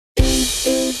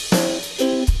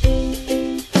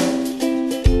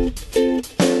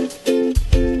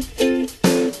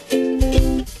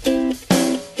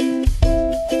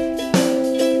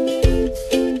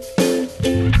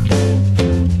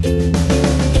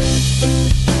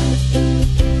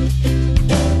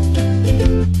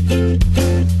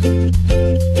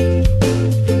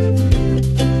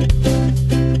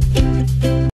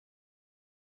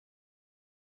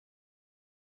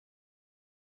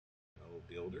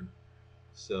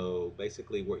So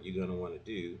basically what you're going to want to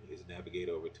do is navigate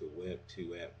over to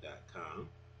web2app.com,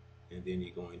 and then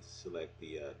you're going to select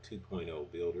the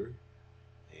 2.0 builder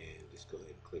and just go ahead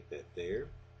and click that there.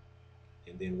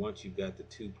 And then once you've got the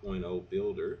 2.0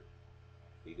 builder,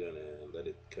 you're going to let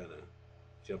it kind of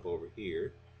jump over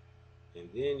here, and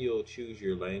then you'll choose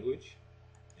your language,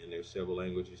 and there's several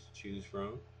languages to choose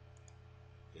from.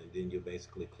 And then you'll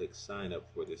basically click sign up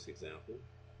for this example.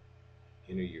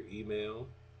 Enter your email,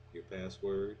 your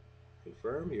password,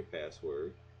 confirm your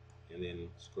password, and then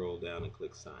scroll down and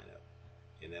click sign up.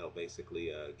 And that'll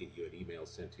basically get you an email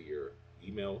sent to your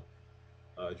email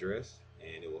address,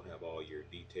 and it will have all your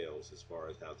details as far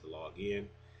as how to log in.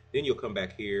 Then you'll come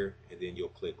back here, and then you'll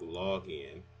click log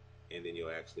in, and then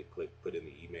you'll actually click put in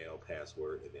the email,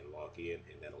 password, and then log in,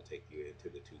 and that'll take you into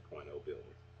the 2.0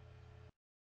 builder.